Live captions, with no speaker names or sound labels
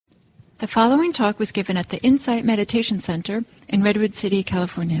The following talk was given at the Insight Meditation Center in Redwood City,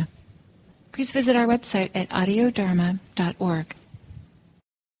 California. Please visit our website at audiodharma.org.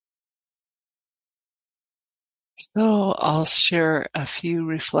 So I'll share a few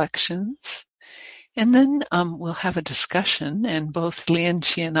reflections, and then we'll have a discussion, and both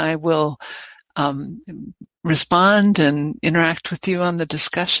Lianqi and I will respond and interact with you on the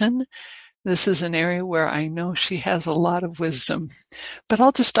discussion. This is an area where I know she has a lot of wisdom, but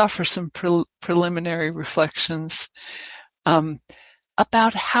I'll just offer some preliminary reflections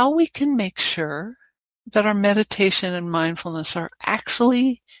about how we can make sure that our meditation and mindfulness are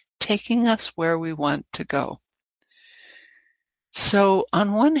actually taking us where we want to go. So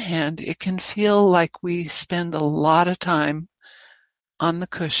on one hand, it can feel like we spend a lot of time on the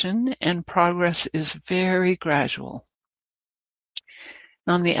cushion and progress is very gradual.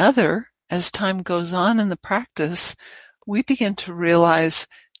 And on the other, as time goes on in the practice, we begin to realize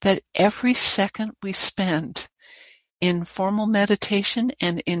that every second we spend in formal meditation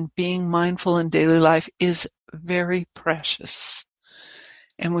and in being mindful in daily life is very precious,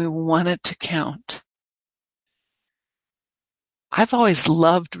 and we want it to count. I've always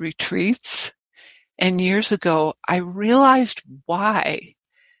loved retreats, and years ago I realized why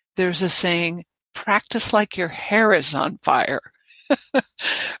there's a saying, practice like your hair is on fire.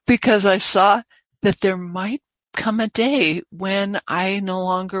 Because I saw that there might come a day when I no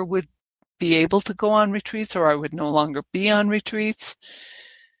longer would be able to go on retreats, or I would no longer be on retreats.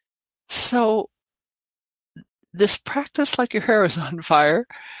 So this practice like your hair is on fire,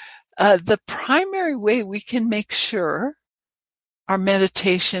 the primary way we can make sure our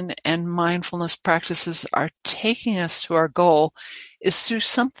meditation and mindfulness practices are taking us to our goal is through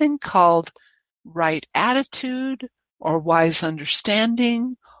something called right attitude, or wise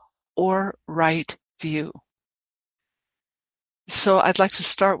understanding, or right view. So I'd like to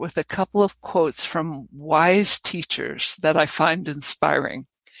start with a couple of quotes from wise teachers that I find inspiring.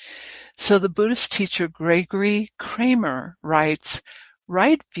 So the Buddhist teacher Gregory Kramer writes,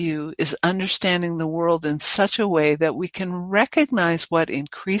 right view is understanding the world in such a way that we can recognize what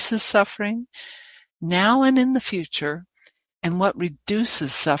increases suffering now and in the future, and what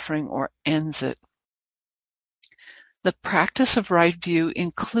reduces suffering or ends it. The practice of right view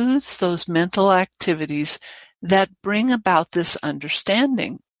includes those mental activities that bring about this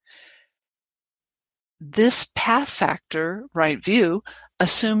understanding. This path factor, right view,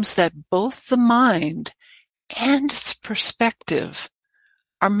 assumes that both the mind and its perspective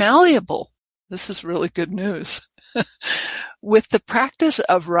are malleable. This is really good news. With the practice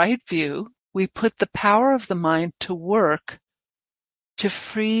of right view, we put the power of the mind to work to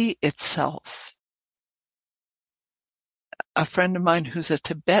free itself. A friend of mine who's a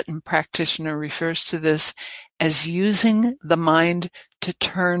Tibetan practitioner refers to this as using the mind to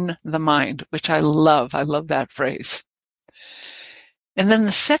turn the mind, which I love. I love that phrase. And then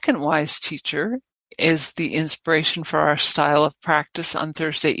the second wise teacher is the inspiration for our style of practice on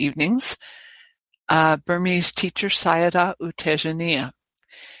Thursday evenings, Burmese teacher Sayadaw U Tejaniya.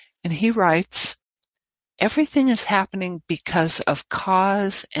 And he writes, everything is happening because of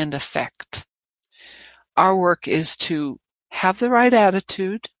cause and effect. Our work is to have the right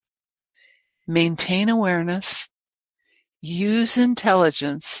attitude, maintain awareness, use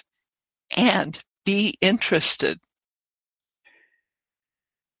intelligence, and be interested.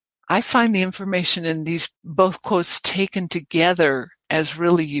 I find the information in these both quotes taken together as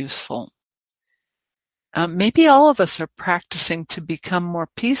really useful. Maybe all of us are practicing to become more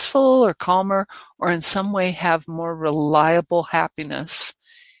peaceful or calmer, or in some way have more reliable happiness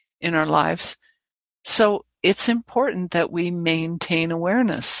in our lives. So it's important that we maintain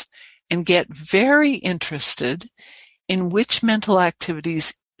awareness and get very interested in which mental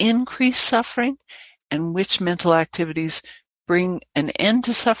activities increase suffering and which mental activities bring an end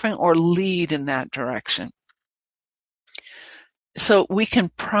to suffering or lead in that direction. So we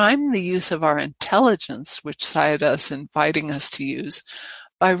can prime the use of our intelligence, which Sayadaw is inviting us to use,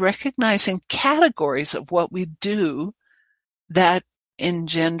 by recognizing categories of what we do that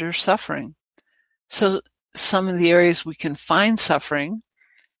engender suffering. So some of the areas we can find suffering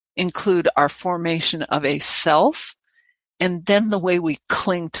include our formation of a self, and then the way we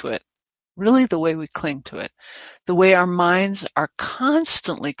cling to it. Really the way we cling to it. The way our minds are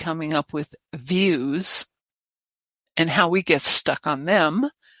constantly coming up with views and how we get stuck on them,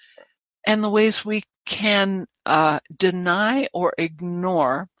 and the ways we can deny or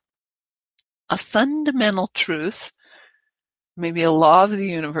ignore a fundamental truth, maybe a law of the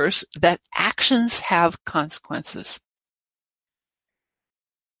universe, that actions have consequences.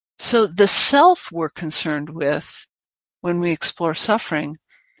 So the self we're concerned with when we explore suffering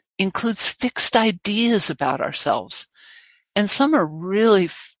includes fixed ideas about ourselves. And some are really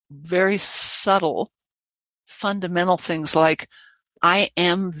very subtle, fundamental things like, I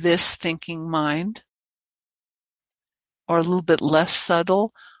am this thinking mind, or a little bit less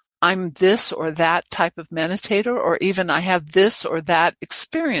subtle, I'm this or that type of meditator, or even I have this or that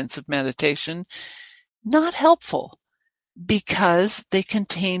experience of meditation. Not helpful, because they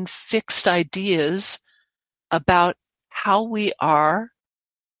contain fixed ideas about how we are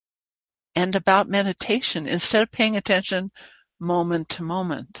and about meditation instead of paying attention moment to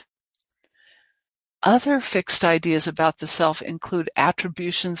moment. Other fixed ideas about the self include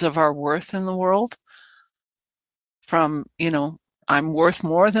attributions of our worth in the world, from, I'm worth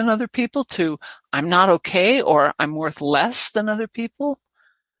more than other people, to I'm not okay, or I'm worth less than other people.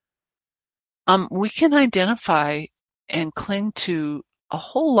 We can identify and cling to a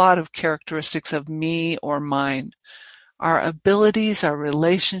whole lot of characteristics of me or mine, our abilities, our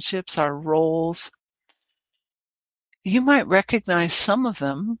relationships, our roles. You might recognize some of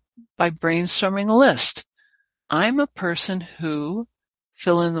them by brainstorming a list. I'm a person who,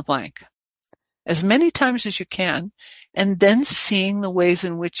 fill in the blank, as many times as you can, and then seeing the ways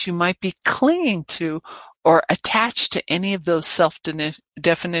in which you might be clinging to or attached to any of those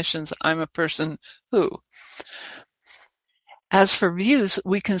self-definitions. I'm a person who. As for views,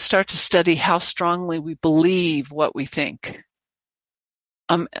 we can start to study how strongly we believe what we think.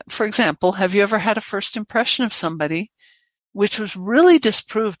 For example, have you ever had a first impression of somebody which was really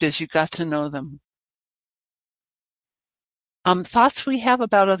disproved as you got to know them? Thoughts we have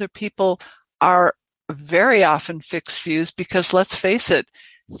about other people are very often fixed views, because let's face it,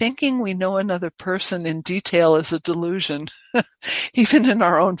 thinking we know another person in detail is a delusion, even in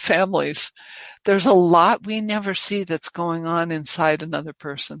our own families. There's a lot we never see that's going on inside another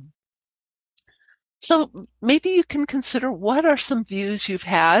person. So maybe you can consider, what are some views you've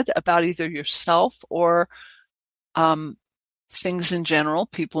had about either yourself or things in general,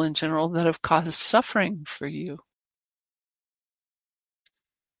 people in general, that have caused suffering for you?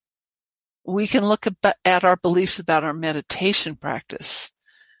 We can look at our beliefs about our meditation practice,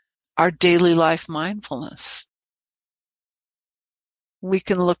 our daily life mindfulness. We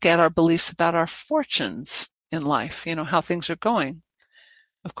can look at our beliefs about our fortunes in life, how things are going.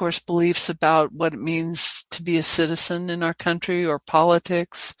 Of course, beliefs about what it means to be a citizen in our country or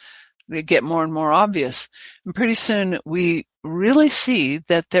politics, they get more and more obvious. And pretty soon we really see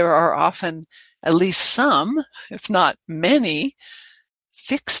that there are often at least some, if not many,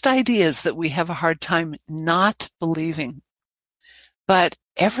 fixed ideas that we have a hard time not believing. But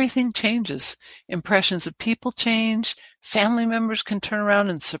everything changes. Impressions of people change. Family members can turn around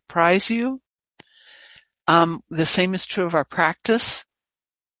and surprise you. The same is true of our practice.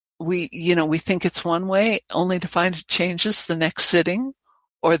 We think it's one way, only to find it changes the next sitting,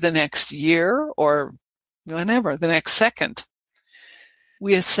 or the next year, or whenever, the next second.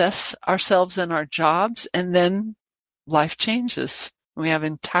 We assess ourselves and our jobs, and then life changes. We have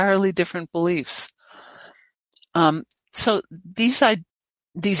entirely different beliefs. So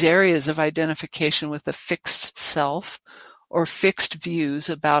these areas of identification with the fixed self, or fixed views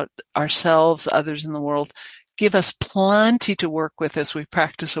about ourselves, others in the world, give us plenty to work with as we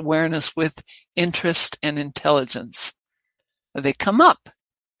practice awareness with interest and intelligence. They come up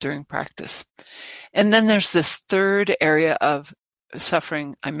during practice. And then there's this third area of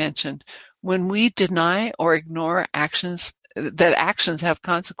suffering I mentioned, when we deny or ignore actions have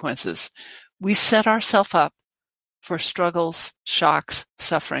consequences. We set ourselves up for struggles, shocks,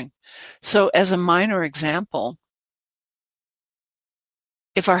 suffering. So as a minor example,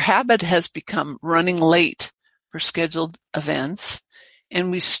 if our habit has become running late for scheduled events,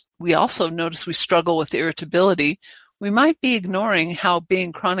 and we also notice we struggle with irritability, we might be ignoring how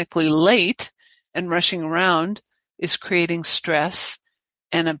being chronically late and rushing around is creating stress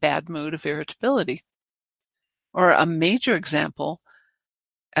and a bad mood of irritability. Or a major example,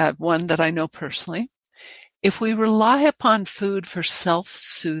 one that I know personally, if we rely upon food for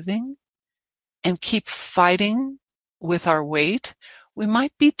self-soothing and keep fighting with our weight, we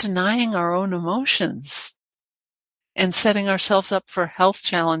might be denying our own emotions and setting ourselves up for health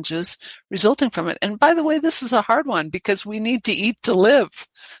challenges resulting from it. And by the way, this is a hard one, because we need to eat to live.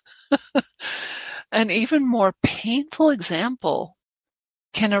 An even more painful example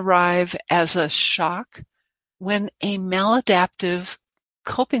can arrive as a shock when a maladaptive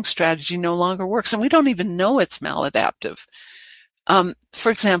coping strategy no longer works, and we don't even know it's maladaptive. For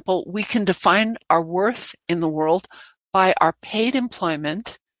example, we can define our worth in the world by our paid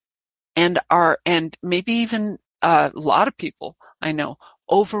employment, and maybe even a lot of people I know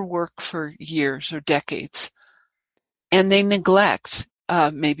overwork for years or decades, and they neglect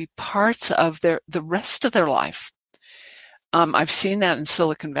maybe parts of the rest of their life. I've seen that in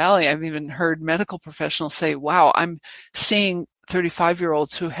Silicon Valley. I've even heard medical professionals say, wow, I'm seeing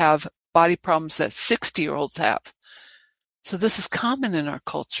 35-year-olds who have body problems that 60-year-olds have. So this is common in our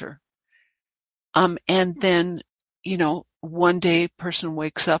culture. And then, one day a person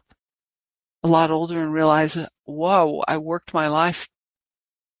wakes up a lot older and realizes, whoa, I worked my life.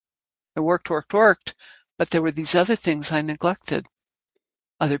 I worked, but there were these other things I neglected.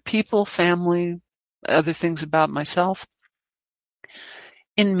 Other people, family, other things about myself.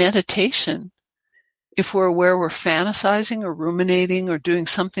 In meditation, if we're aware we're fantasizing or ruminating or doing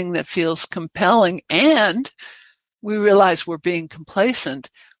something that feels compelling and we realize we're being complacent,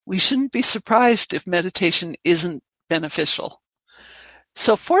 we shouldn't be surprised if meditation isn't beneficial.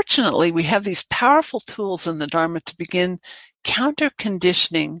 So fortunately, we have these powerful tools in the Dharma to begin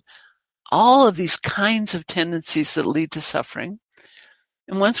counter-conditioning all of these kinds of tendencies that lead to suffering.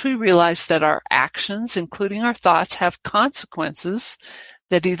 And once we realize that our actions, including our thoughts, have consequences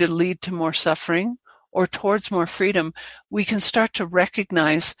that either lead to more suffering or towards more freedom, we can start to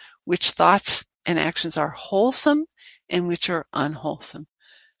recognize which thoughts and actions are wholesome and which are unwholesome.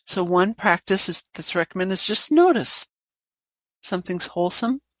 So one practice that's recommended is just notice something's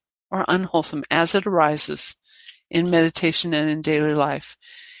wholesome or unwholesome as it arises in meditation and in daily life.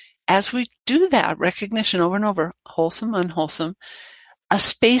 As we do that recognition over and over, wholesome, unwholesome, a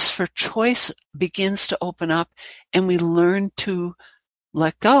space for choice begins to open up, and we learn to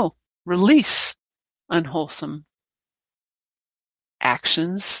let go, release unwholesome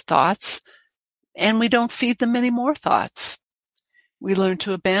actions, thoughts, and we don't feed them any more thoughts. We learn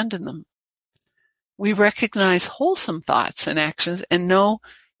to abandon them. We recognize wholesome thoughts and actions and know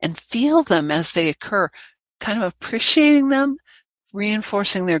and feel them as they occur, kind of appreciating them,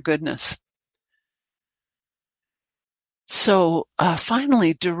 reinforcing their goodness. So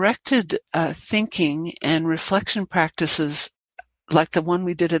finally, directed thinking and reflection practices like the one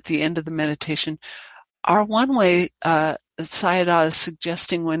we did at the end of the meditation are one way that Sayadaw is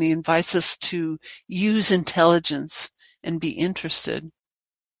suggesting when he invites us to use intelligence and be interested.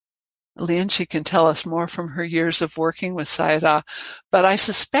 Lianchi can tell us more from her years of working with Sayadaw, but I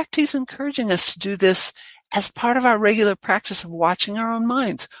suspect he's encouraging us to do this as part of our regular practice of watching our own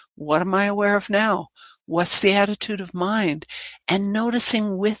minds. What am I aware of now? What's the attitude of mind? And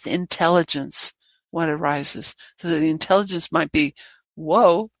noticing with intelligence what arises. So the intelligence might be,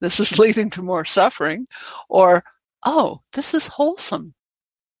 whoa, this is leading to more suffering, or, oh, this is wholesome.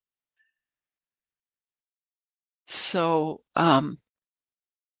 So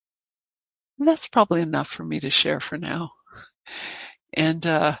that's probably enough for me to share for now. And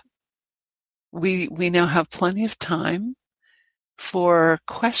we now have plenty of time for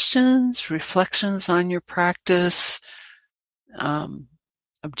questions, reflections on your practice,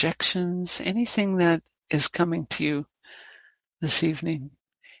 objections, anything that is coming to you this evening.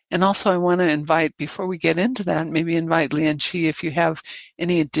 And also I want to invite, before we get into that, maybe invite Lianchi if you have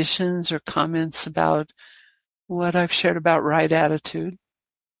any additions or comments about what I've shared about right attitude.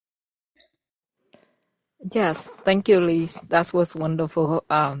 Yes, thank you, Liz. That was wonderful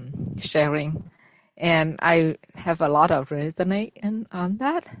sharing. And I have a lot of resonate on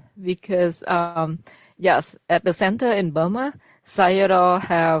that because, yes, at the center in Burma, Sayadaw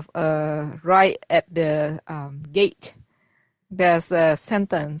have right at the gate, there's a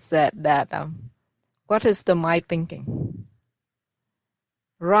sentence that what is the mind thinking?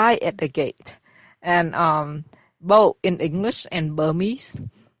 Right at the gate. And both in English and Burmese.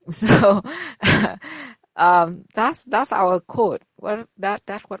 So that's our quote. Well,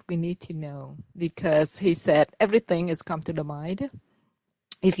 that's what we need to know, because he said everything is come to the mind.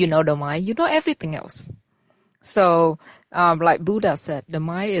 If you know the mind, you know everything else. So, like Buddha said, the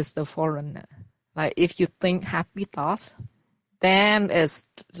mind is the foreigner. Like if you think happy thoughts, then it's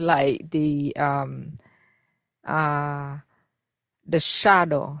like the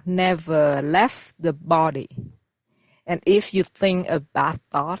shadow never left the body. And if you think a bad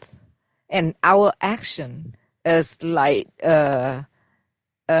thought, and our action is like a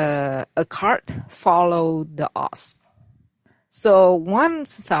cart follow the ox. So one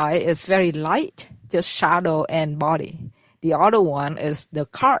side is very light, just shadow and body. The other one is the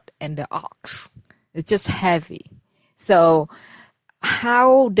cart and the ox. It's just heavy. So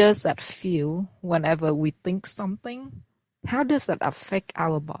how does that feel whenever we think something? How does that affect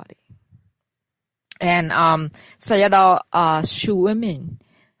our body? And Sayadaw Shuimin,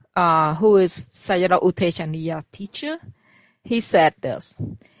 who is Sayadaw U Tejaniya teacher, he said this: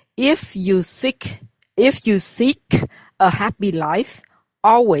 if you seek a happy life,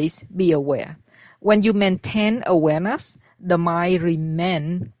 always be aware. When you maintain awareness, the mind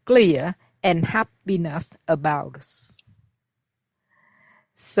remain clear and happiness about us.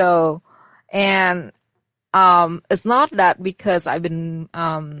 So, and it's not that because I've been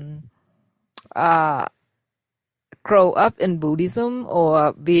grow up in Buddhism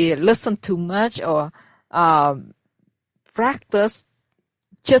or be listen too much or practice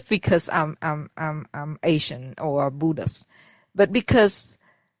just because I'm Asian or Buddhist, but because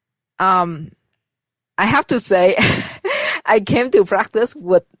I have to say I came to practice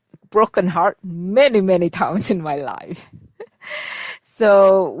with broken heart many times in my life.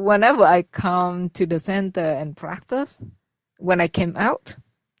 So whenever I come to the center and practice, when I came out,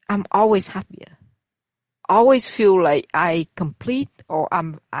 I'm always happier. Always feel like I complete or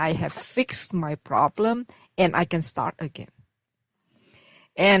I have fixed my problem and I can start again.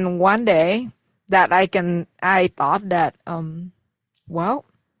 And one day that I thought that, well,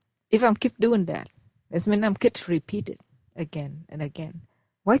 if I'm keep doing that, it means I'm keep repeat it again and again.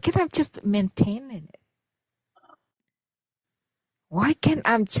 Why can't I just maintain it? Why can't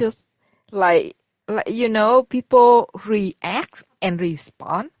I just like people react and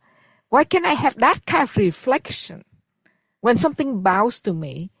respond? Why can't I have that kind of reflection? When something bows to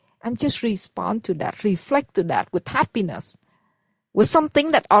me, I'm just respond to that, reflect to that with happiness. With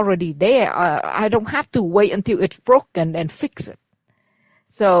something that already there, I don't have to wait until it's broken and fix it.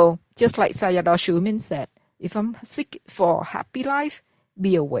 So just like Sayadaw Shumin said, if I'm sick for happy life,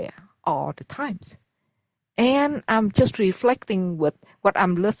 be aware all the times. And I'm just reflecting with what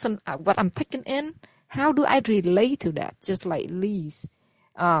I'm listening, what I'm taking in. How do I relate to that? Just like Lee's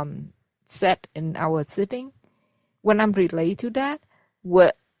said in our sitting, when I'm relate to that,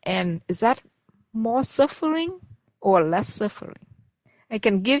 and is that more suffering or less suffering? I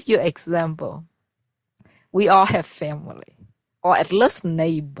can give you an example. We all have family, or at least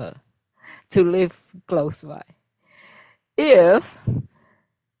neighbor, to live close by.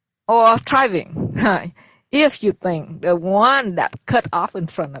 Or driving, if you think the one that cut off in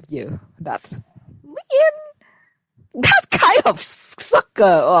front of you, that kind of sucker,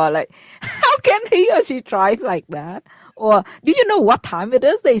 or like, how can he or she drive like that? Or do you know what time it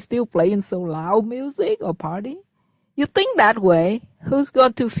is? They still playing so loud music or party? You think that way, who's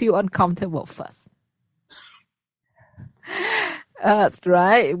going to feel uncomfortable first? That's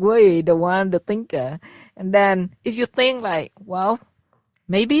right. We, the one, the thinker. And then if you think like, well,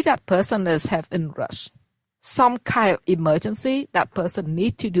 maybe that person is having rush. Some kind of emergency, that person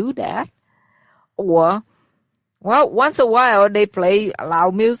need to do that. Or, well, once a while they play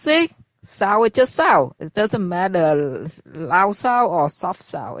loud music. Sound is just sound. It doesn't matter loud sound or soft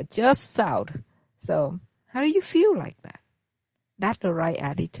sound. It's just sound. So how do you feel like that? That's the right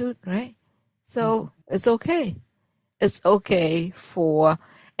attitude, right? So it's okay. It's okay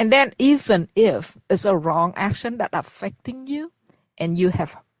and then even if it's a wrong action that affecting you and you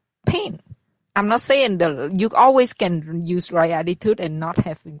have pain. I'm not saying that you always can use right attitude and not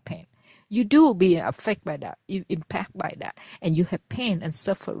having pain. You do be affected by that, you impact by that, and you have pain and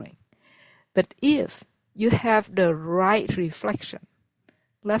suffering. But if you have the right reflection,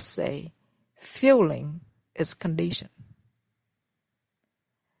 let's say feeling is condition.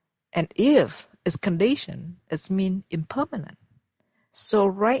 And if it's condition, it means impermanent. So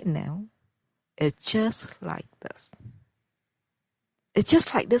right now, it's just like this. It's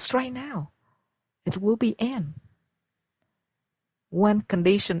just like this right now. It will be end. When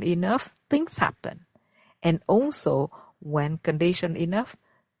condition enough, things happen. And also, when condition enough,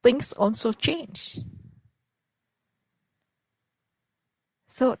 things also change.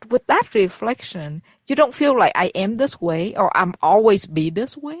 So with that reflection, you don't feel like I am this way or I'm always be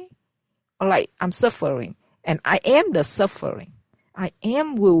this way. Or like I'm suffering and I am the suffering. I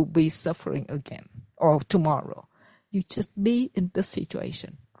will be suffering again or tomorrow. You just be in the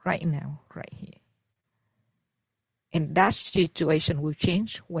situation right now, right here. And that situation will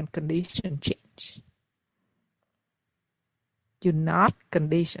change when conditions change. You're not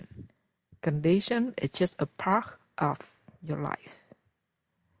conditioned. Condition is just a part of your life.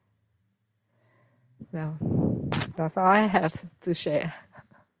 So that's all I have to share.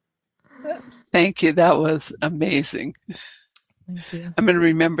 Thank you. That was amazing. Thank you. I'm going to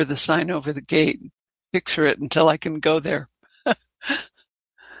remember the sign over the gate, picture it until I can go there.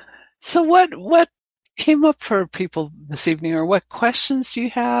 So what came up for people this evening, or what questions do you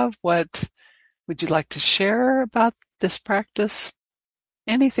have? What would you like to share about this practice?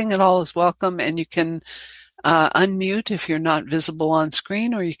 Anything at all is welcome, and you can unmute if you're not visible on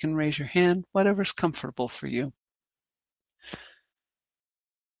screen, or you can raise your hand, whatever's comfortable for you.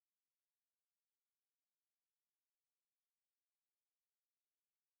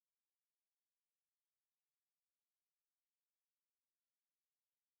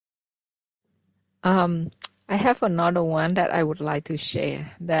 I have another one that I would like to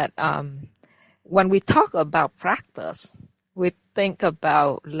share, that when we talk about practice, we think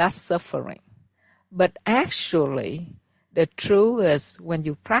about less suffering. But actually, the truth is when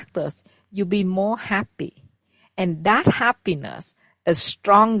you practice, you be more happy. And that happiness is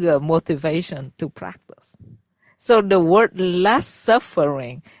stronger motivation to practice. So the word less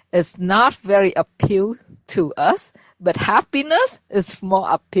suffering is not very appeal to us, but happiness is more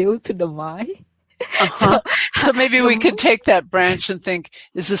appeal to the mind. So maybe we could take that branch and think,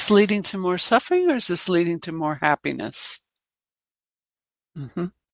 is this leading to more suffering or is this leading to more happiness? Mm-hmm.